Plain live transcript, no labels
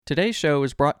Today's show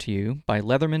is brought to you by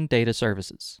Leatherman Data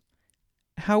Services.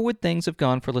 How would things have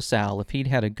gone for LaSalle if he'd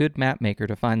had a good map maker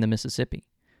to find the Mississippi?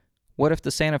 What if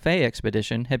the Santa Fe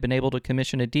expedition had been able to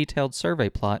commission a detailed survey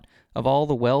plot of all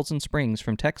the wells and springs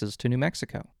from Texas to New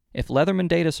Mexico? If Leatherman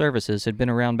Data Services had been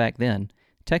around back then,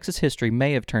 Texas history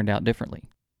may have turned out differently.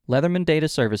 Leatherman Data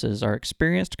Services are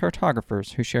experienced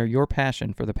cartographers who share your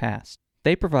passion for the past.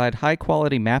 They provide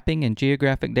high-quality mapping and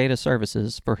geographic data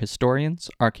services for historians,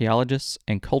 archaeologists,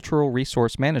 and cultural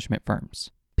resource management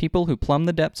firms, people who plumb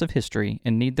the depths of history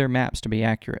and need their maps to be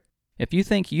accurate. If you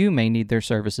think you may need their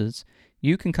services,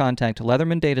 you can contact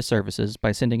Leatherman Data Services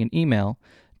by sending an email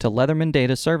to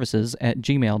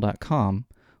leathermandataservices@gmail.com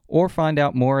or find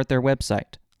out more at their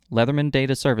website,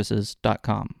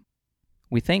 leathermandataservices.com.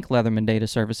 We thank Leatherman Data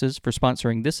Services for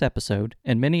sponsoring this episode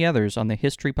and many others on the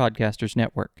History Podcasters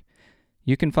Network.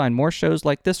 You can find more shows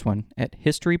like this one at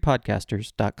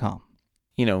historypodcasters.com.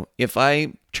 You know, if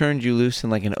I turned you loose in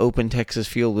like an open Texas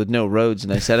field with no roads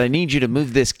and I said, I need you to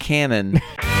move this cannon.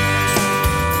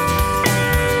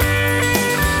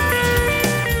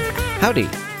 Howdy,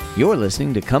 you're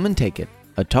listening to Come and Take It,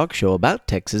 a talk show about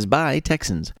Texas by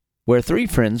Texans, where three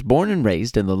friends born and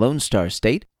raised in the Lone Star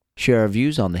State share our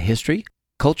views on the history,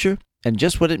 culture, and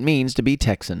just what it means to be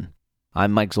Texan.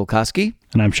 I'm Mike Zolkowski.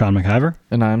 And I'm Sean McIver.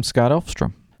 And I'm Scott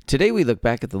Elfstrom. Today we look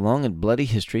back at the long and bloody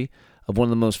history of one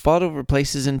of the most fought-over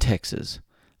places in Texas,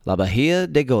 La Bahia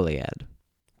de Goliad.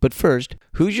 But first,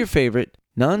 who's your favorite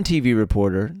non-TV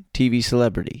reporter, TV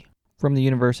celebrity? From the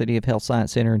University of Health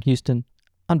Science Center in Houston,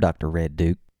 I'm Dr. Red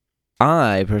Duke.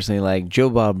 I personally like Joe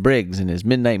Bob Briggs and his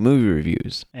midnight movie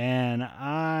reviews. And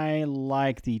I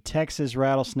like the Texas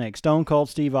Rattlesnake, Stone Cold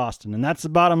Steve Austin. And that's the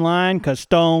bottom line, because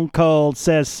Stone Cold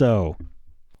says so.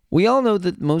 We all know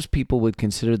that most people would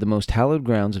consider the most hallowed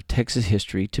grounds of Texas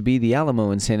history to be the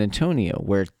Alamo in San Antonio,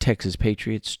 where Texas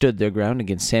patriots stood their ground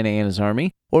against Santa Anna's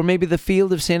army, or maybe the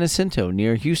field of San Jacinto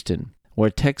near Houston, where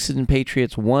Texan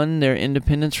patriots won their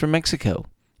independence from Mexico.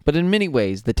 But in many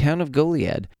ways, the town of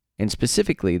Goliad, and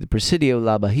specifically the Presidio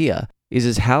La Bahia, is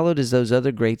as hallowed as those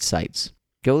other great sites.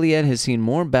 Goliad has seen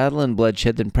more battle and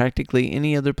bloodshed than practically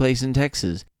any other place in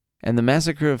Texas, and the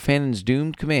massacre of Fannon's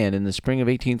doomed command in the spring of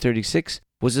 1836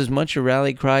 was as much a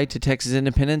rally cry to Texas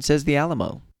independence as the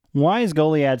Alamo. Why is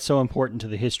Goliad so important to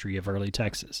the history of early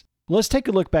Texas? Well, let's take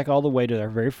a look back all the way to our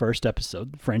very first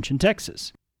episode, French in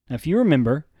Texas. Now, if you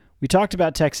remember, we talked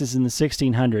about Texas in the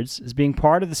 1600s as being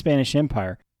part of the Spanish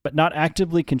Empire, but not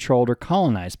actively controlled or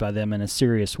colonized by them in a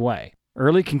serious way.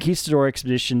 Early conquistador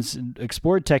expeditions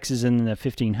explored Texas in the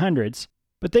 1500s,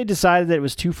 but they decided that it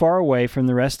was too far away from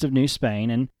the rest of New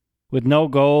Spain, and with no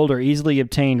gold or easily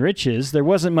obtained riches, there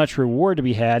wasn't much reward to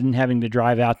be had in having to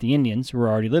drive out the Indians who were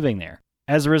already living there.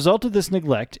 As a result of this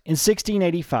neglect, in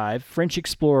 1685, French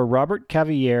explorer Robert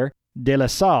Cavelier de La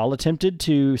Salle attempted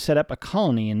to set up a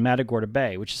colony in Matagorda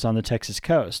Bay, which is on the Texas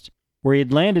coast, where he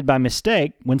had landed by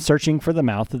mistake when searching for the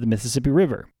mouth of the Mississippi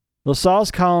River. La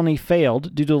Salle's colony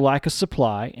failed due to lack of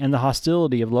supply and the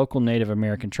hostility of local Native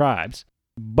American tribes,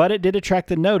 but it did attract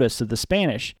the notice of the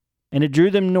Spanish, and it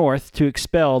drew them north to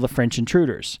expel the French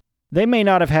intruders. They may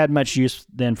not have had much use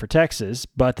then for Texas,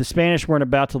 but the Spanish weren't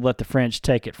about to let the French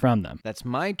take it from them. That's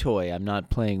my toy I'm not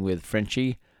playing with,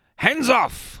 Frenchie. Hands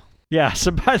off! Yeah,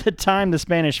 so by the time the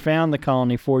Spanish found the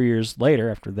colony 4 years later,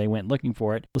 after they went looking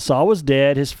for it, La Salle was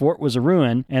dead, his fort was a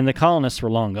ruin, and the colonists were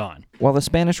long gone. While the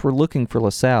Spanish were looking for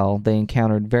La Salle, they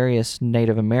encountered various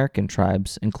Native American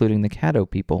tribes, including the Caddo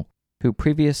people, who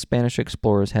previous Spanish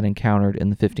explorers had encountered in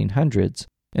the 1500s,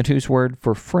 and whose word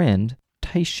for friend,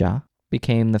 Taisha,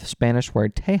 became the Spanish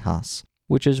word Tejas,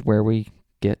 which is where we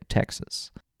get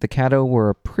Texas. The Caddo were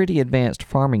a pretty advanced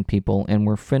farming people and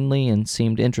were friendly and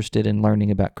seemed interested in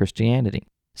learning about Christianity.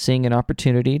 Seeing an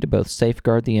opportunity to both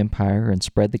safeguard the empire and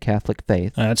spread the Catholic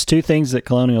faith, That's two things that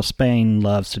colonial Spain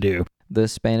loves to do. The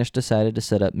Spanish decided to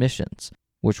set up missions,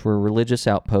 which were religious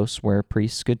outposts where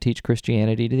priests could teach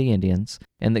Christianity to the Indians,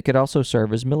 and that could also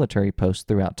serve as military posts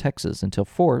throughout Texas until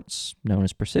forts, known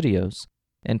as presidios,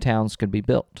 and towns could be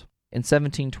built. In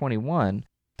 1721,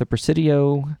 the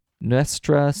Presidio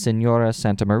Nuestra Señora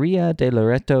Santa Maria de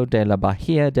Loreto de la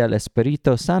Bahia del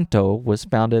Espíritu Santo was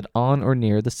founded on or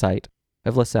near the site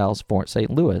of La Salle's Fort St.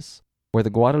 Louis, where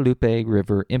the Guadalupe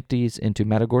River empties into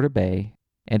Matagorda Bay,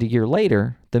 and a year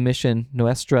later, the mission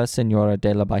Nuestra Señora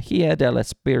de la Bahia del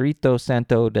Espíritu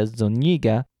Santo de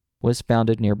Zúñiga was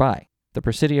founded nearby. The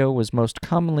Presidio was most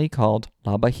commonly called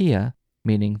La Bahia,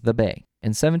 meaning the bay.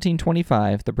 In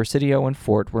 1725, the Presidio and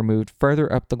fort were moved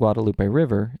further up the Guadalupe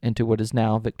River into what is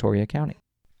now Victoria County.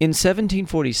 In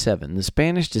 1747, the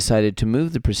Spanish decided to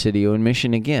move the Presidio and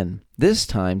mission again, this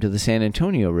time to the San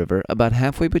Antonio River, about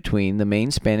halfway between the main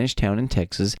Spanish town in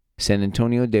Texas, San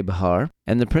Antonio de Bahar,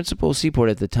 and the principal seaport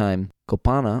at the time,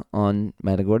 Copana, on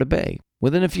Matagorda Bay.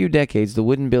 Within a few decades, the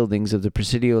wooden buildings of the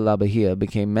Presidio La Bahia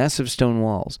became massive stone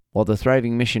walls, while the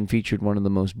thriving mission featured one of the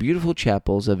most beautiful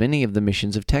chapels of any of the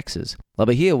missions of Texas. La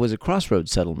Bahia was a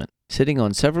crossroads settlement, sitting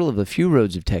on several of the few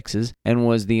roads of Texas, and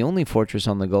was the only fortress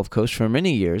on the Gulf Coast for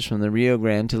many years from the Rio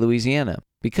Grande to Louisiana.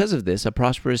 Because of this, a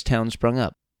prosperous town sprung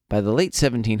up. By the late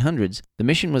 1700s, the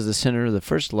mission was the center of the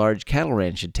first large cattle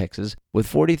ranch in Texas, with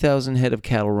 40,000 head of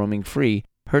cattle roaming free,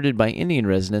 herded by Indian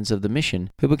residents of the mission,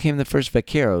 who became the first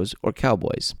vaqueros, or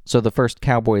cowboys. So the first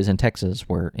cowboys in Texas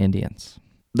were Indians.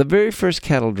 The very first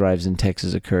cattle drives in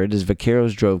Texas occurred as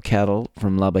vaqueros drove cattle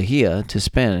from La Bahia to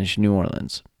Spanish New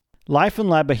Orleans. Life in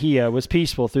La Bahia was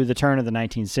peaceful through the turn of the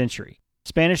 19th century.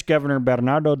 Spanish Governor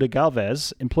Bernardo de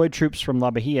Galvez employed troops from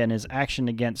La Bahia in his action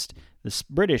against the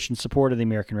British in support of the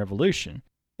American Revolution.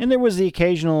 And there was the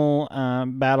occasional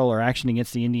battle or action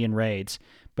against the Indian raids,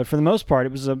 but for the most part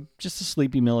it was just a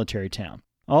sleepy military town.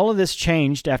 All of this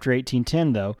changed after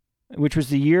 1810, though, which was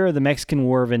the year of the Mexican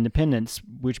War of Independence,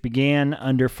 which began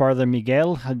under Father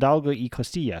Miguel Hidalgo y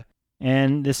Costilla,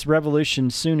 and this revolution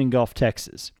soon engulfed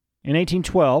Texas. In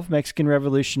 1812, Mexican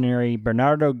revolutionary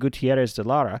Bernardo Gutierrez de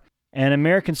Lara, an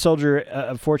American soldier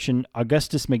of fortune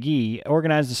Augustus McGee,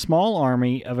 organized a small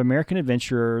army of American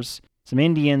adventurers, some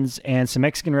Indians, and some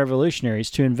Mexican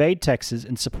revolutionaries to invade Texas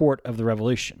in support of the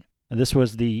revolution. This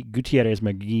was the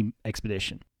Gutierrez-McGee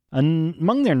expedition.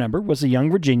 Among their number was a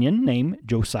young Virginian named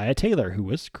Josiah Taylor, who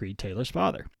was Creed Taylor's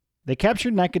father. They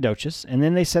captured Nacogdoches, and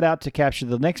then they set out to capture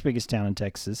the next biggest town in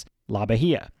Texas, La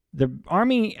Bahia. The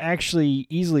army actually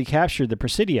easily captured the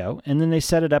Presidio, and then they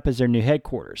set it up as their new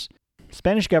headquarters.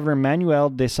 Spanish Governor Manuel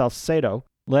de Salcedo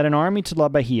led an army to La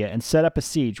Bahia and set up a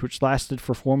siege which lasted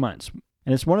for 4 months,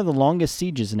 and it's one of the longest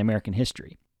sieges in American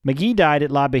history. McGee died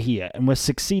at La Bahia and was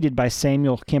succeeded by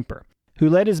Samuel Kemper, who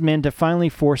led his men to finally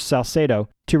force Salcedo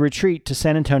to retreat to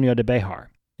San Antonio de Bahar.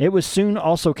 It was soon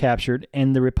also captured,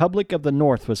 and the Republic of the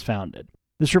North was founded.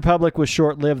 This republic was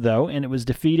short-lived, though, and it was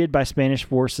defeated by Spanish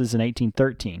forces in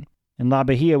 1813, and La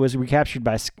Bahia was recaptured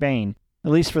by Spain,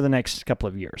 at least for the next couple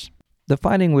of years. The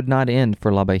fighting would not end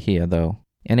for La Bahia, though.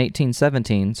 In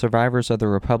 1817, survivors of the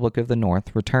Republic of the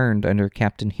North returned under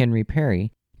Captain Henry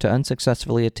Perry to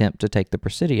unsuccessfully attempt to take the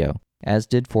Presidio, as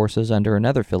did forces under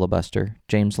another filibuster,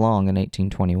 James Long, in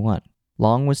 1821.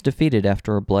 Long was defeated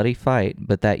after a bloody fight,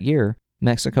 but that year,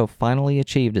 Mexico finally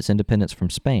achieved its independence from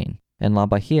Spain, and La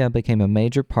Bahia became a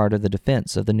major part of the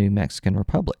defense of the new Mexican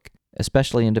Republic,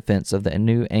 especially in defense of the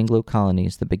new Anglo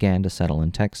colonies that began to settle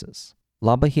in Texas.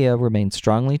 La Bahia remained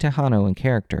strongly Tejano in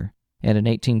character, and in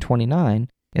 1829,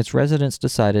 its residents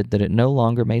decided that it no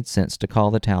longer made sense to call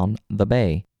the town the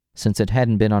Bay, since it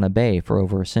hadn't been on a bay for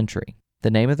over a century. The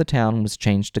name of the town was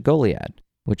changed to Goliad,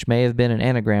 which may have been an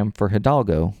anagram for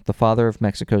Hidalgo, the father of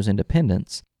Mexico's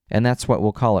independence, and that's what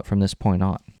we'll call it from this point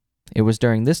on. It was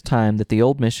during this time that the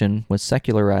old mission was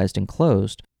secularized and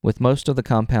closed, with most of the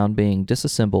compound being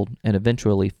disassembled and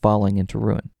eventually falling into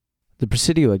ruin. The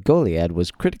Presidio at Goliad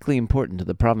was critically important to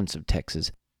the province of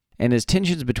Texas, and as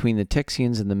tensions between the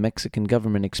Texians and the Mexican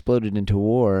government exploded into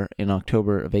war in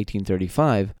October of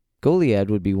 1835, Goliad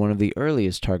would be one of the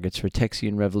earliest targets for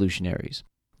Texian revolutionaries.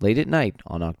 Late at night,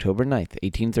 on October 9,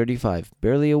 1835,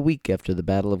 barely a week after the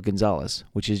Battle of Gonzales,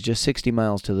 which is just 60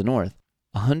 miles to the north,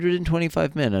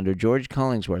 125 men under George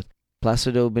Collingsworth,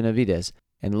 Placido Benavides,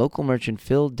 and local merchant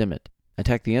Phil Dimmitt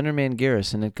attacked the undermanned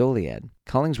garrison at Goliad.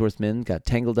 Collingsworth men got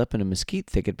tangled up in a mesquite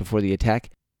thicket before the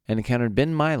attack and encountered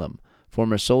Ben Milam,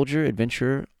 former soldier,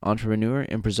 adventurer, entrepreneur,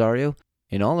 impresario,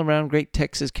 and all-around great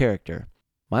Texas character.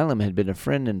 Milam had been a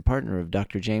friend and partner of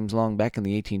Dr. James Long back in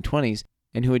the 1820s,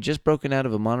 and who had just broken out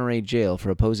of a Monterey jail for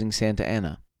opposing Santa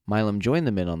Anna. Milam joined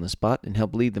the men on the spot and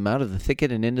helped lead them out of the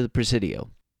thicket and into the Presidio.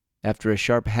 After a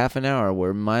sharp half an hour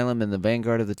where Milam and the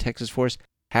vanguard of the Texas force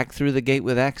hacked through the gate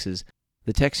with axes,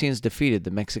 the Texians defeated the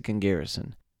Mexican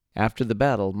garrison. After the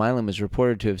battle, Milam is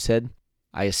reported to have said,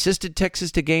 "I assisted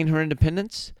Texas to gain her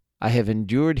independence. I have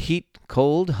endured heat,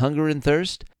 cold, hunger, and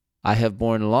thirst. I have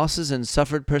borne losses and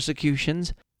suffered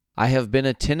persecutions. I have been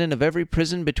a tenant of every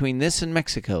prison between this and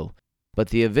Mexico. But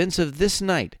the events of this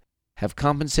night have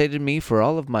compensated me for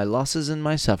all of my losses and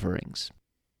my sufferings."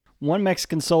 1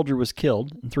 Mexican soldier was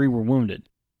killed and 3 were wounded.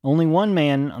 Only one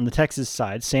man on the Texas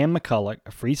side, Sam McCulloch,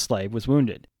 a free slave, was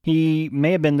wounded. He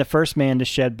may have been the first man to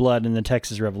shed blood in the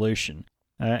Texas Revolution.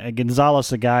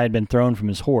 Gonzales, the guy, had been thrown from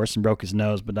his horse and broke his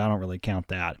nose, but I don't really count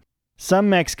that. Some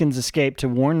Mexicans escaped to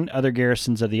warn other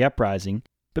garrisons of the uprising,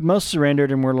 but most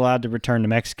surrendered and were allowed to return to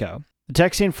Mexico. The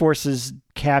Texian forces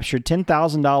captured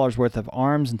 $10,000 worth of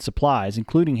arms and supplies,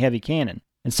 including heavy cannon,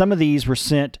 and some of these were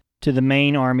sent to the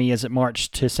main army as it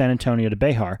marched to San Antonio de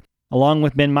Béjar, along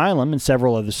with Ben Milam and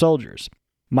several other soldiers.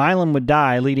 Milam would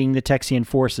die leading the Texian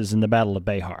forces in the Battle of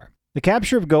Béjar. The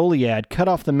capture of Goliad cut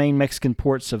off the main Mexican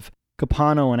ports of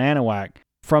Copano and Anahuac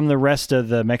from the rest of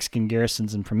the Mexican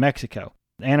garrisons and from Mexico.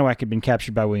 Anahuac had been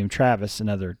captured by William Travis and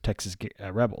other Texas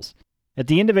rebels. At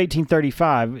the end of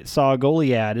 1835, it saw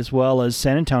Goliad as well as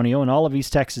San Antonio and all of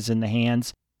East Texas in the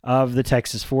hands of the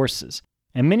Texas forces,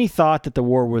 and many thought that the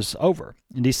war was over.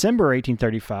 In December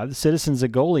 1835, the citizens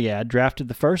of Goliad drafted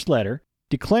the first letter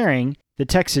declaring that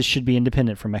Texas should be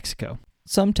independent from Mexico.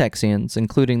 Some Texians,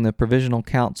 including the Provisional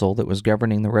Council that was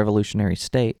governing the revolutionary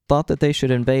state, thought that they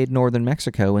should invade northern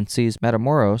Mexico and seize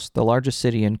Matamoros, the largest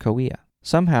city in Coahuila.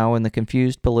 Somehow, in the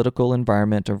confused political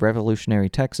environment of revolutionary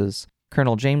Texas,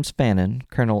 Colonel James Fannin,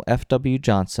 Colonel F.W.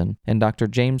 Johnson, and Dr.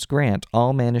 James Grant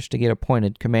all managed to get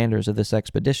appointed commanders of this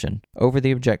expedition over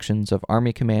the objections of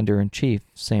Army Commander-in-Chief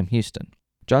Sam Houston.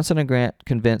 Johnson and Grant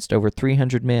convinced over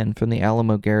 300 men from the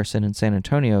Alamo garrison in San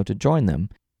Antonio to join them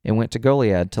and went to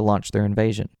Goliad to launch their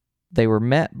invasion. They were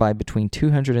met by between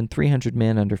 200 and 300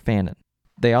 men under Fannin.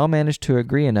 They all managed to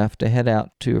agree enough to head out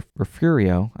to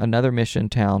Refugio, another mission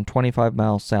town 25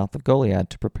 miles south of Goliad,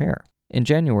 to prepare. In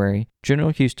January, General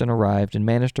Houston arrived and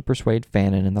managed to persuade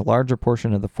Fannin and the larger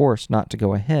portion of the force not to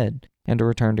go ahead and to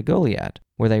return to Goliad,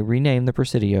 where they renamed the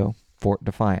Presidio Fort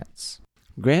Defiance.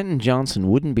 Grant and Johnson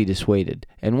wouldn't be dissuaded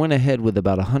and went ahead with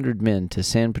about 100 men to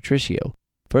San Patricio,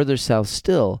 further south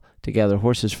still, to gather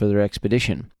horses for their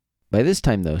expedition. By this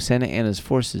time, though, Santa Anna's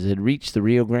forces had reached the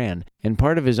Rio Grande, and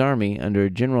part of his army, under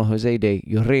General Jose de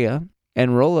Urrea,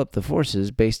 and roll up the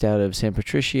forces based out of San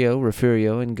Patricio,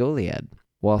 Refugio, and Goliad.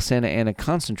 While Santa Anna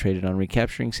concentrated on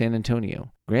recapturing San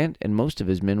Antonio, Grant and most of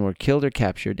his men were killed or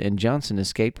captured, and Johnson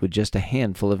escaped with just a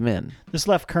handful of men. This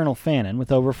left Colonel Fannin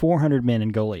with over 400 men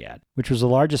in Goliad, which was the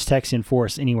largest Texian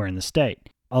force anywhere in the state,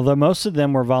 although most of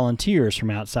them were volunteers from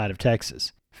outside of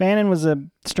Texas. Fannin was a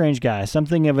strange guy,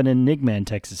 something of an enigma in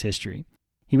Texas history.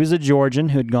 He was a Georgian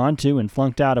who had gone to and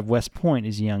flunked out of West Point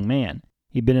as a young man.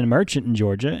 He'd been a merchant in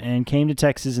Georgia and came to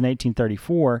Texas in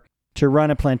 1834 to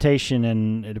run a plantation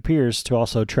and, it appears, to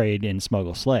also trade and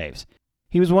smuggle slaves.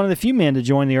 He was one of the few men to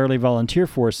join the early volunteer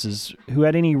forces who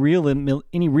had any real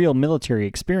military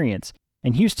experience,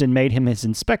 and Houston made him his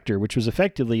inspector, which was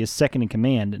effectively his second in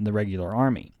command in the regular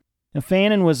army. Now,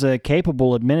 Fannin was a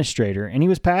capable administrator, and he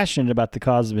was passionate about the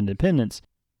cause of independence.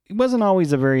 He wasn't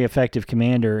always a very effective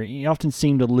commander. He often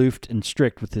seemed aloof and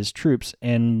strict with his troops,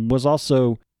 and was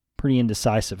also pretty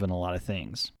indecisive in a lot of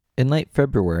things. In late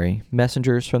February,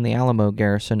 messengers from the Alamo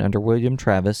garrison under William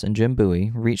Travis and Jim Bowie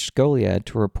reached Goliad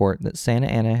to report that Santa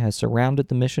Anna has surrounded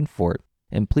the mission fort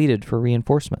and pleaded for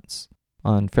reinforcements.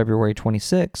 On February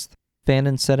 26th,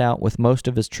 Fannin set out with most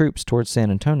of his troops towards San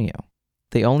Antonio.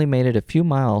 They only made it a few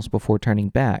miles before turning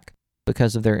back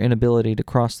because of their inability to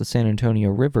cross the San Antonio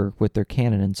River with their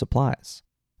cannon and supplies.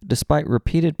 Despite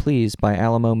repeated pleas by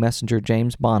Alamo messenger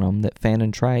James Bonham that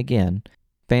Fannin try again,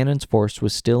 Fannin's force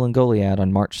was still in Goliad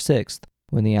on March 6th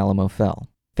when the Alamo fell.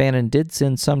 Fannin did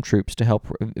send some troops to help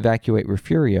evacuate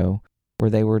Refugio, where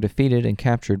they were defeated and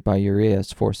captured by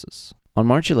Urrea's forces. On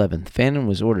March 11th, Fannin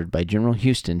was ordered by General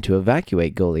Houston to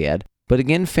evacuate Goliad, but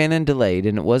again Fannin delayed,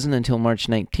 and it wasn't until March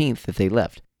 19th that they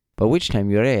left, by which time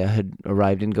Urrea had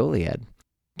arrived in Goliad.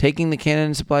 Taking the cannon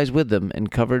and supplies with them,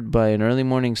 and covered by an early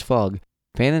morning's fog,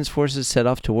 Fannin's forces set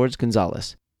off towards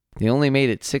Gonzales. They only made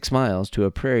it 6 miles to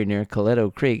a prairie near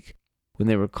Coleto Creek when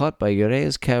they were caught by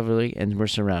Urrea's cavalry and were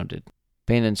surrounded.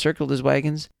 Fannin circled his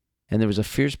wagons, and there was a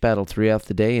fierce battle throughout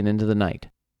the day and into the night.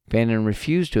 Fannin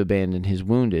refused to abandon his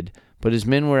wounded, but his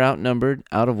men were outnumbered,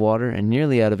 out of water, and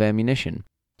nearly out of ammunition.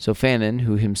 So Fannin,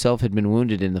 who himself had been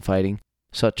wounded in the fighting,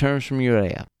 sought terms from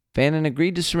Urrea. Fannin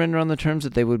agreed to surrender on the terms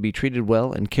that they would be treated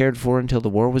well and cared for until the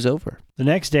war was over. The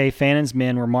next day, Fannin's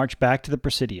men were marched back to the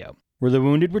Presidio, where the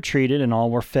wounded were treated and all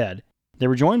were fed. They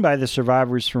were joined by the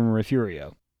survivors from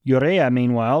Refugio. Urrea,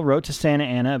 meanwhile, wrote to Santa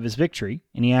Anna of his victory,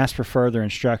 and he asked for further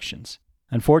instructions.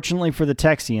 Unfortunately for the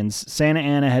Texians, Santa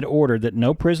Anna had ordered that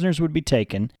no prisoners would be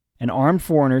taken, and armed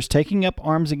foreigners taking up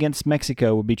arms against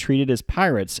Mexico would be treated as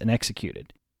pirates and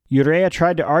executed. Urrea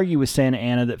tried to argue with Santa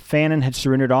Anna that Fannin had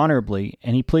surrendered honorably,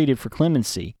 and he pleaded for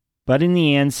clemency. But in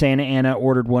the end, Santa Anna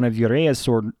ordered one of Urrea's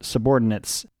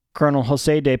subordinates, Colonel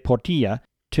Jose de Portilla,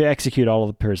 to execute all of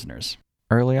the prisoners.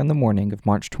 Early on the morning of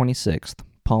March 26th,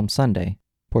 Palm Sunday,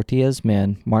 Portilla's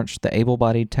men marched the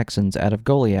able-bodied Texans out of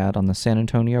Goliad on the San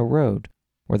Antonio Road,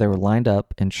 where they were lined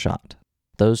up and shot.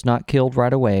 Those not killed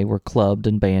right away were clubbed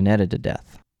and bayoneted to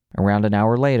death. Around an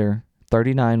hour later,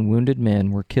 39 wounded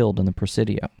men were killed in the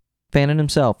Presidio. Fannin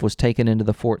himself was taken into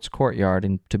the fort's courtyard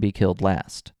and to be killed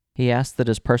last. He asked that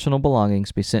his personal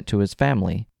belongings be sent to his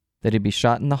family, that he be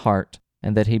shot in the heart,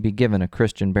 and that he be given a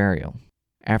Christian burial.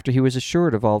 After he was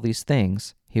assured of all these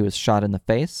things, he was shot in the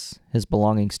face, his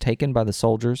belongings taken by the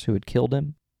soldiers who had killed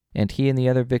him, and he and the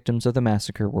other victims of the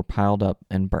massacre were piled up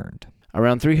and burned.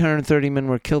 Around 330 men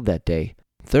were killed that day.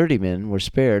 30 men were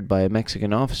spared by a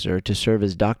Mexican officer to serve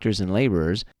as doctors and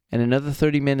laborers, and another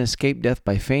 30 men escaped death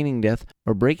by feigning death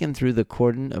or breaking through the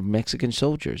cordon of Mexican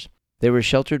soldiers. They were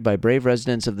sheltered by brave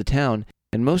residents of the town,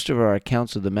 and most of our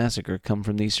accounts of the massacre come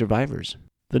from these survivors.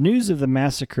 The news of the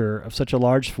massacre of such a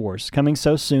large force coming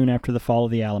so soon after the fall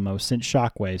of the Alamo sent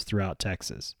shockwaves throughout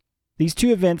Texas. These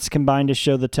two events combined to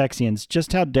show the Texians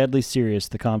just how deadly serious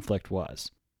the conflict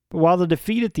was. But while the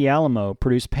defeat at the Alamo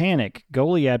produced panic,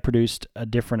 Goliad produced a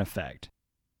different effect.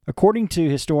 According to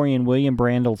historian William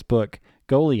Brandl's book,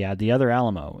 Goliad, the Other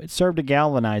Alamo, it served to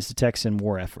galvanize the Texan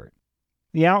war effort.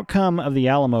 The outcome of the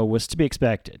Alamo was to be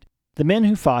expected. The men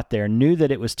who fought there knew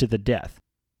that it was to the death,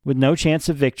 with no chance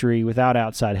of victory without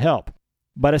outside help,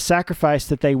 but a sacrifice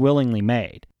that they willingly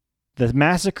made. The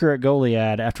massacre at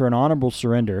Goliad, after an honorable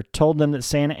surrender, told them that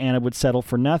Santa Anna would settle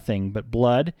for nothing but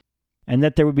blood, and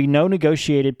that there would be no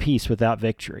negotiated peace without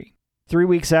victory. 3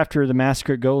 weeks after the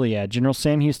massacre at Goliad, General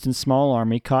Sam Houston's small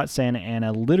army caught Santa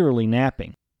Anna literally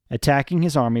napping, attacking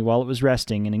his army while it was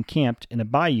resting and encamped in a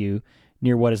bayou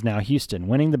near what is now Houston,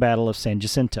 winning the Battle of San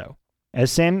Jacinto.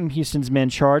 As Sam Houston's men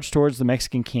charged towards the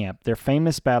Mexican camp, their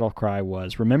famous battle cry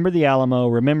was, "Remember the Alamo,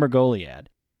 remember Goliad."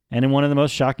 And in one of the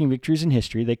most shocking victories in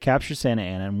history, they captured Santa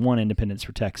Anna and won independence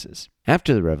for Texas.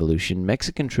 After the Revolution,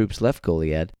 Mexican troops left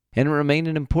Goliad and remained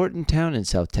an important town in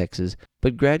South Texas,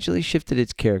 but gradually shifted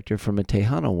its character from a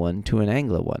Tejano one to an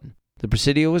Anglo one. The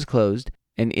Presidio was closed,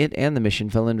 and it and the mission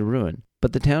fell into ruin,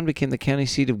 but the town became the county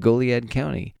seat of Goliad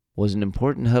County, was an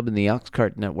important hub in the ox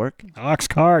cart network, Ox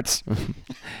carts!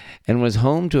 and was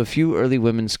home to a few early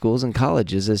women's schools and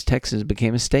colleges as Texas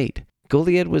became a state.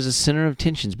 Goliad was a center of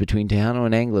tensions between Tejano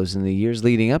and Anglos in the years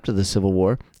leading up to the Civil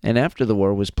War, and after the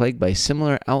war was plagued by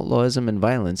similar outlawism and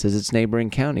violence as its neighboring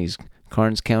counties,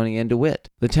 Karnes County and DeWitt.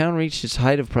 The town reached its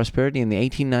height of prosperity in the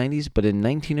 1890s, but in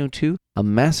 1902, a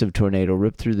massive tornado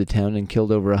ripped through the town and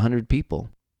killed over 100 people.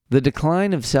 The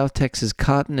decline of South Texas'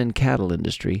 cotton and cattle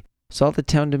industry saw the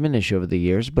town diminish over the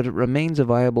years, but it remains a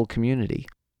viable community.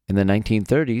 In the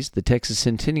 1930s, the Texas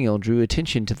Centennial drew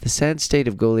attention to the sad state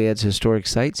of Goliad's historic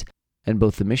sites, and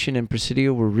both the mission and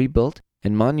Presidio were rebuilt,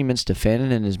 and monuments to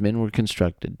Fannin and his men were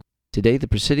constructed. Today, the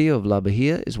Presidio of La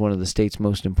Bahia is one of the state's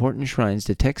most important shrines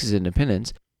to Texas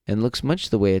independence, and looks much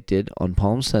the way it did on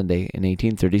Palm Sunday in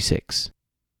 1836.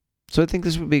 So I think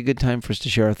this would be a good time for us to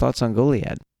share our thoughts on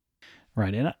Goliad.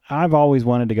 Right, and I've always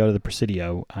wanted to go to the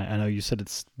Presidio. I know you said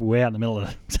it's way out in the middle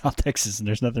of South Texas and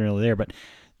there's nothing really there, but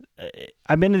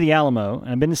I've been to the Alamo and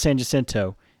I've been to San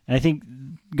Jacinto, and I think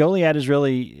Goliad is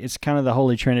really, it's kind of the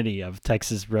holy trinity of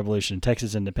Texas Revolution,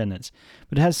 Texas independence.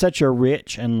 But it has such a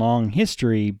rich and long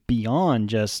history beyond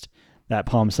just that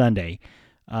Palm Sunday.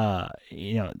 The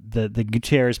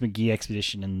Gutierrez-McGee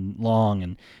expedition and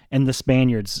Long and the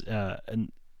Spaniards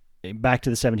and back to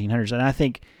the 1700s. And I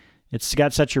think it's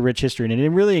got such a rich history, and it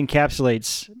really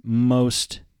encapsulates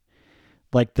most,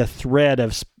 like the thread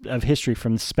of history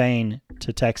from Spain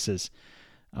to Texas.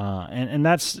 And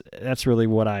that's really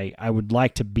what I would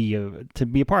like to be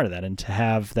a part of that and to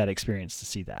have that experience, to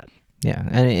see that. Yeah,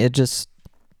 and it just,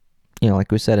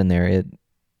 like we said in there, it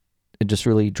just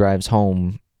really drives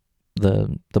home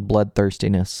the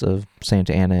bloodthirstiness of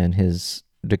Santa Anna and his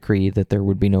decree that there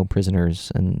would be no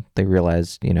prisoners, and they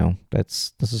realized,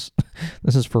 this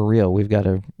is for real. We've got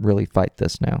to really fight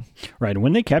this now. Right. And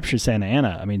when they captured Santa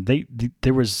Anna, I mean,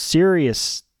 there was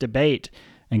serious debate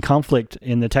and conflict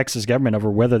in the Texas government over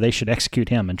whether they should execute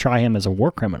him and try him as a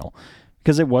war criminal,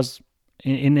 because it was,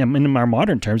 in our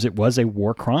modern terms, it was a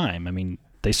war crime. I mean,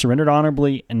 they surrendered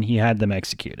honorably, and he had them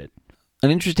executed.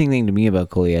 An interesting thing to me about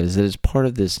Goliad is that it's part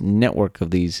of this network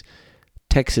of these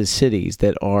Texas cities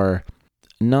that are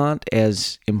not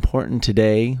as important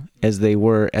today as they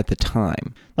were at the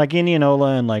time. Like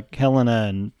Indianola and like Helena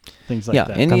and things like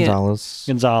that.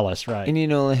 Gonzales, right.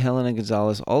 Indianola, Helena,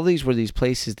 Gonzales, all these were these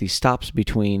places, these stops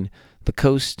between the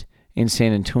coast and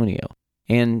San Antonio.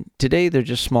 And today they're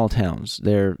just small towns.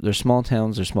 They're small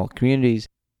towns, they're small communities.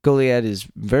 Goliad is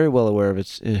very well aware of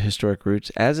its historic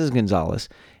roots, as is Gonzales.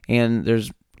 And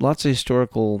there's lots of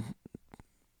historical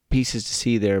pieces to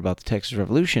see there about the Texas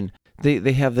Revolution.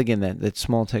 They have, again, that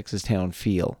small Texas town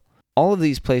feel. All of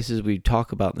these places we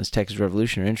talk about in this Texas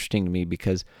Revolution are interesting to me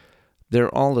because they're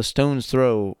all a stone's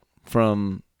throw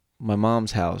from my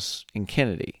mom's house in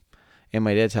Kennedy and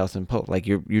my dad's house in Polk. Like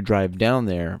you drive down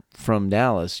there from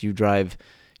Dallas,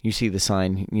 you see the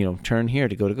sign, turn here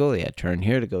to go to Goliad, turn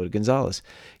here to go to Gonzales,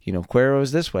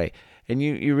 Cuero's this way. And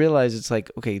you realize it's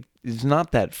like, okay, it's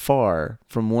not that far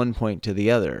from one point to the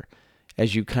other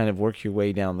as you kind of work your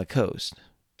way down the coast.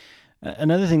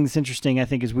 Another thing that's interesting, I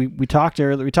think, is we talked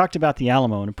earlier. We talked about the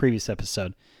Alamo in a previous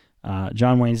episode,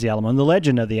 John Wayne's The Alamo, and the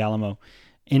legend of the Alamo.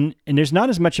 And there's not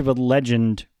as much of a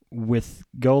legend with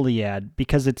Goliad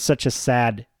because it's such a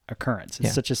sad occurrence.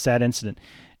 It's such a sad incident.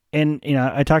 And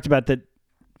I talked about that.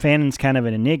 Fannin's kind of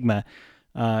an enigma.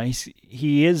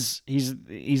 He's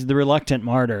the reluctant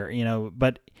martyr,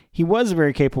 but he was a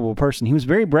very capable person. He was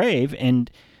very brave and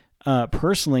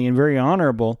personally and very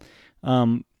honorable.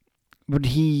 But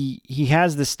he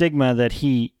has the stigma that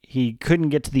he couldn't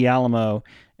get to the Alamo,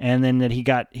 and then that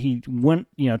he went,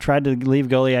 tried to leave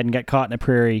Goliad and got caught in a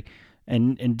prairie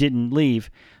and didn't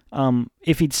leave.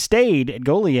 If he'd stayed at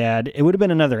Goliad, it would have been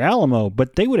another Alamo,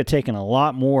 but they would have taken a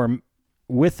lot more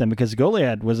with them because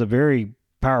Goliad was a very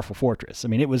powerful fortress. I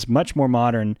mean, it was much more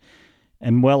modern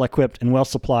and well equipped and well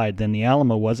supplied than the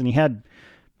Alamo was, and he had,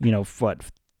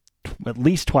 at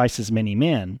least twice as many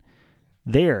men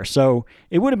there. So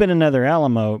it would have been another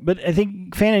Alamo, but I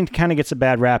think Fannin kind of gets a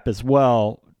bad rap as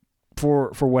well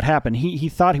for what happened. He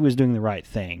thought he was doing the right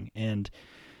thing, and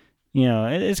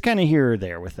it's kind of here or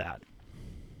there with that.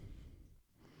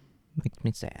 Makes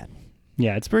me sad.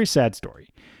 Yeah, it's a very sad story.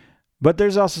 But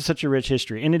there's also such a rich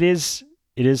history, and it is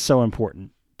so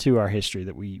important to our history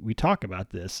that we talk about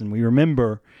this, and we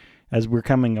remember as we're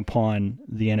coming upon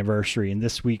the anniversary, and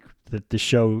this week that the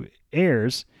show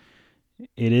airs,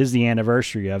 it is the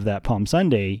anniversary of that Palm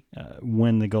Sunday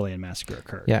when the Goliad Massacre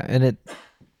occurred. Yeah, and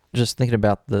just thinking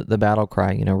about the battle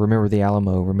cry, remember the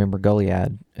Alamo, remember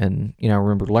Goliad, and, I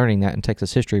remember learning that in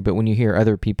Texas history, but when you hear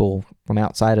other people from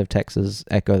outside of Texas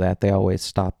echo that, they always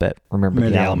stop at remember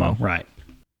the Alamo. Right.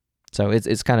 So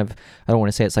it's kind of, I don't want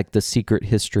to say it's like the secret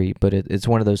history, but it's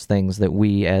one of those things that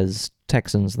we as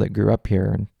Texans that grew up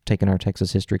here and taken our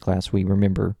Texas history class, we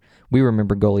remember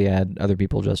Goliad, other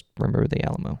people just remember the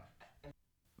Alamo.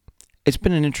 It's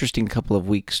been an interesting couple of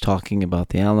weeks talking about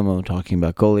the Alamo, talking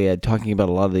about Goliad, talking about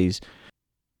a lot of these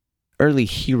early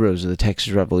heroes of the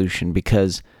Texas Revolution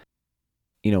because,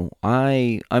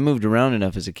 I moved around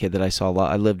enough as a kid that I saw a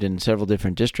lot. I lived in several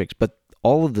different districts, but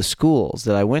all of the schools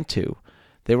that I went to,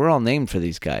 they were all named for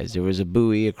these guys. There was a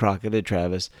Bowie, a Crockett, a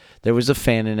Travis. There was a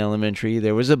Fannin Elementary.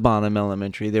 There was a Bonham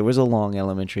Elementary. There was a Long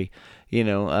Elementary.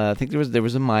 I think there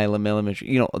was a Milam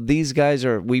Elementary. These guys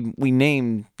we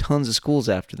named tons of schools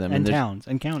after them. And towns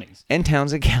and counties. And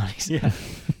towns and counties. Yeah.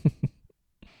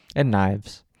 And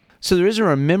knives. So there is a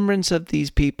remembrance of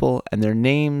these people and their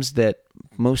names that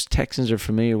most Texans are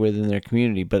familiar with in their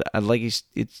community. But it's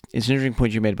an interesting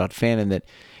point you made about Fannin that,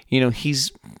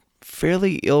 he's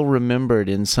fairly ill-remembered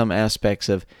in some aspects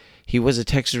of he was a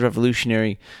Texas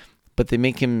revolutionary, but they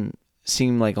make him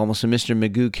seem like almost a Mr.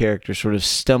 Magoo character, sort of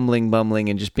stumbling, bumbling,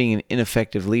 and just being an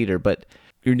ineffective leader. But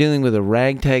you're dealing with a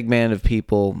ragtag band of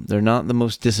people. They're not the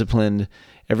most disciplined.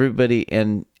 Everybody,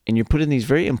 and you're put in these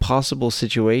very impossible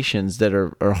situations that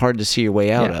are hard to see your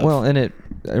way out of. Well, and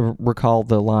I recall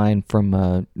the line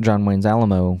from John Wayne's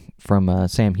Alamo from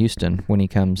Sam Houston when he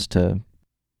comes to,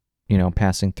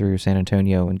 passing through San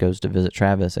Antonio and goes to visit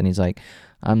Travis, and he's like,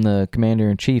 I'm the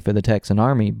commander-in-chief of the Texan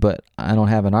Army, but I don't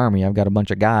have an army. I've got a bunch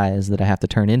of guys that I have to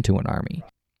turn into an army.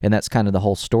 And that's kind of the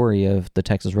whole story of the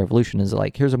Texas Revolution is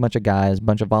like, here's a bunch of guys, a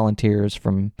bunch of volunteers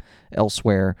from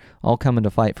elsewhere, all coming to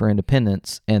fight for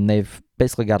independence, and they've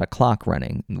basically got a clock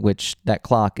running, which that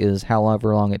clock is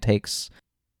however long it takes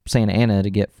Santa Anna to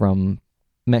get from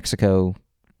Mexico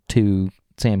to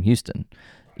Sam Houston.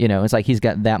 It's like he's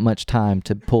got that much time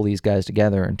to pull these guys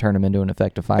together and turn them into an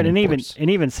effective fighting force.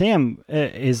 Even Sam,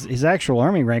 his actual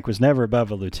army rank was never above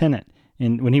a lieutenant.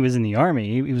 And when he was in the army,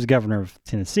 he was governor of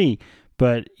Tennessee.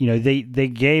 But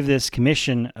they gave this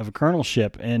commission of a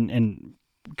colonelship and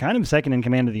kind of second in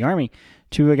command of the army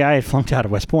to a guy who flunked out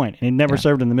of West Point and he never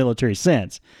served in the military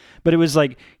since. But it was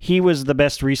like he was the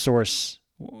best resource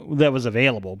that was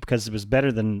available because it was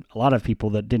better than a lot of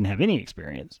people that didn't have any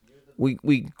experience.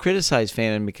 We criticize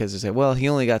Fannin because they say, well, he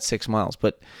only got 6 miles.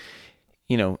 But,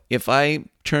 if I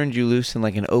turned you loose in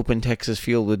like an open Texas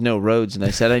field with no roads and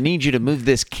I said, I need you to move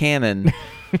this cannon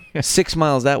 6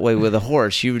 miles that way with a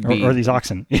horse, you would be... Or these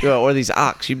oxen. Or these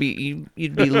ox. You'd be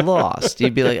lost.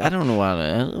 You'd be like, I don't know how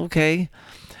to... Okay.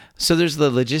 So there's the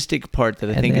logistic part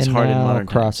that I think is hard in modern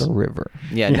times. Cross a river.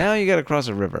 Yeah, now you got to cross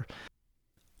a river.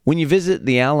 When you visit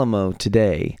the Alamo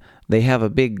today, they have a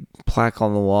big plaque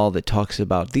on the wall that talks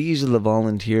about these are the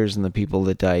volunteers and the people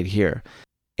that died here.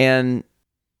 And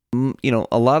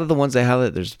A lot of the ones they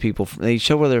highlight, there's people, they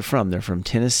show where they're from. They're from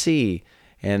Tennessee,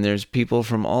 and there's people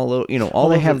from all over, all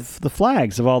they over. have the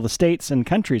flags of all the states and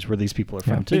countries where these people are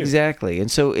from, too. Exactly. And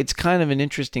so it's kind of an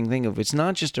interesting thing of, it's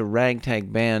not just a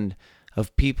ragtag band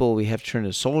of people we have to turn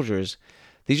to soldiers.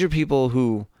 These are people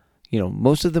who,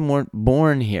 most of them weren't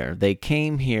born here. They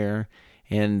came here,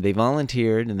 and they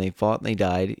volunteered, and they fought, and they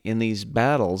died in these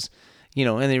battles,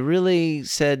 and they really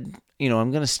said,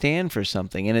 I'm going to stand for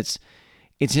something. And it's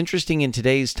interesting in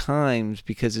today's times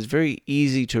because it's very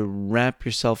easy to wrap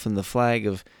yourself in the flag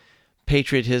of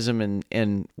patriotism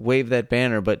and wave that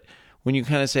banner. But when you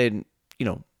kind of say,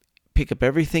 pick up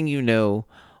everything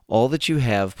all that you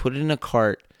have, put it in a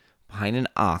cart behind an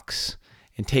ox,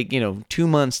 and take, 2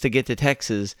 months to get to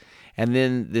Texas, and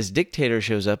then this dictator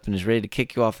shows up and is ready to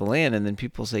kick you off the land, and then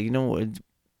people say,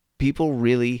 people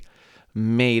really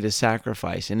made a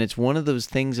sacrifice. And it's one of those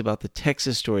things about the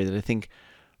Texas story that I think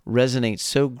resonates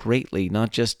so greatly,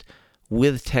 not just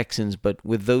with Texans, but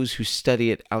with those who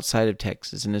study it outside of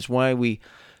Texas. And it's why we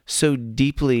so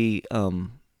deeply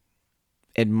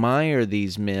admire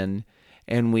these men,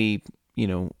 and we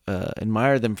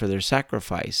admire them for their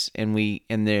sacrifice. And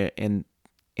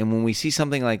when we see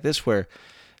something like this where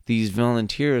these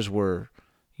volunteers were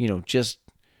just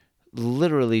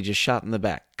literally just shot in the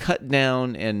back, cut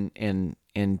down,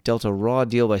 and dealt a raw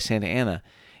deal by Santa Anna,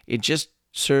 it just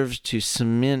serves to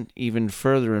cement even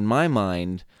further in my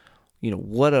mind,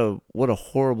 what a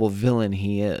horrible villain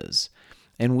he is.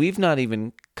 And we've not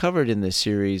even covered in this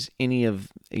series any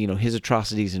of, his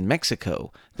atrocities in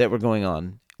Mexico that were going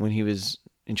on when he was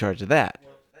in charge of that.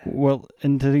 Well,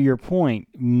 and to your point,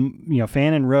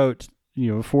 Fannin wrote,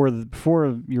 before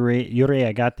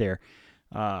Urrea got there,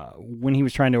 when he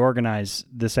was trying to organize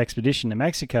this expedition to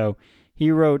Mexico,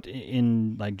 he wrote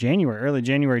in early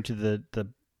January to the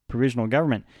provisional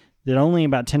government that only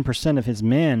about 10% of his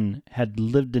men had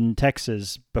lived in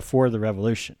Texas before the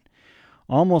revolution.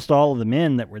 Almost all of the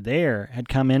men that were there had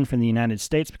come in from the United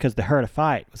States because they heard a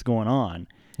fight was going on.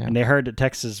 Yeah. And they heard that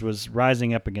Texas was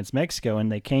rising up against Mexico,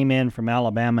 and they came in from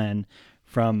Alabama and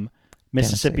from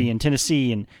Mississippi and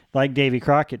Tennessee, and like Davy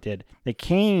Crockett did. They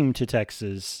came to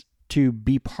Texas to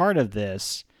be part of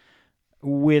this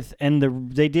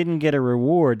they didn't get a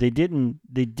reward. They didn't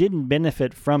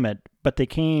benefit from it, but they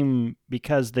came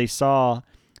because they saw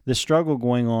the struggle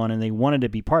going on and they wanted to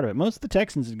be part of it. Most of the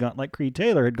Texans had gone, like Creed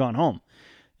Taylor, had gone home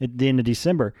at the end of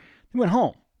December. They went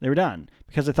home. They were done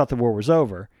because they thought the war was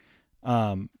over.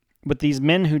 But these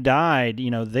men who died,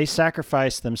 they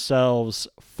sacrificed themselves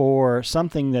for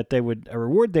something that a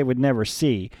reward they would never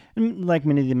see. And like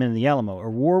many of the men in the Alamo, a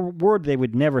reward they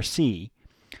would never see,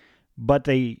 but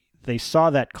they saw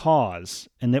that cause,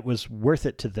 and it was worth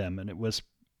it to them, and it was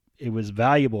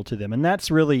valuable to them. And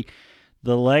that's really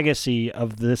the legacy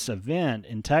of this event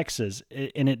in Texas.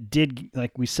 And it did,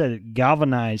 like we said, it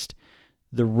galvanized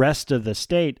the rest of the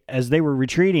state as they were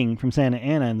retreating from Santa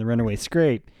Anna and the runaway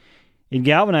scrape. It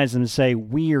galvanized them to say,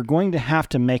 we are going to have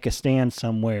to make a stand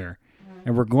somewhere,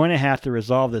 and we're going to have to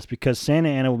resolve this because Santa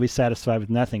Anna will be satisfied with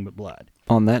nothing but blood.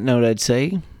 On that note, I'd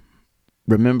say,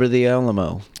 remember the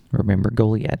Alamo. Remember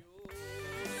Goliad.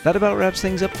 That about wraps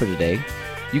things up for today.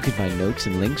 You can find notes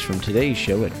and links from today's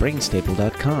show at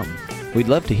brainstaple.com. We'd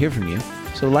love to hear from you,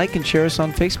 so like and share us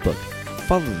on Facebook.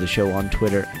 Follow the show on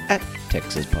Twitter at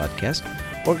Texas Podcast,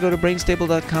 or go to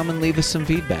brainstable.com and leave us some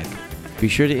feedback. Be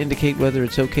sure to indicate whether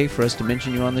it's okay for us to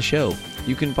mention you on the show.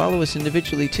 You can follow us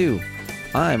individually too.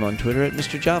 I'm on Twitter at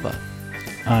Mr. Java.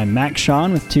 I'm Max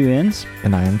Sean with 2 N's.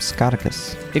 And I am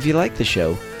Scotticus. If you like the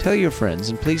show, tell your friends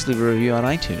and please leave a review on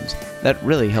iTunes. That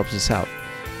really helps us out.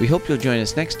 We hope you'll join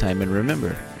us next time, and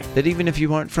remember that even if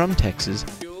you aren't from Texas,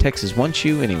 Texas wants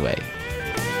you anyway.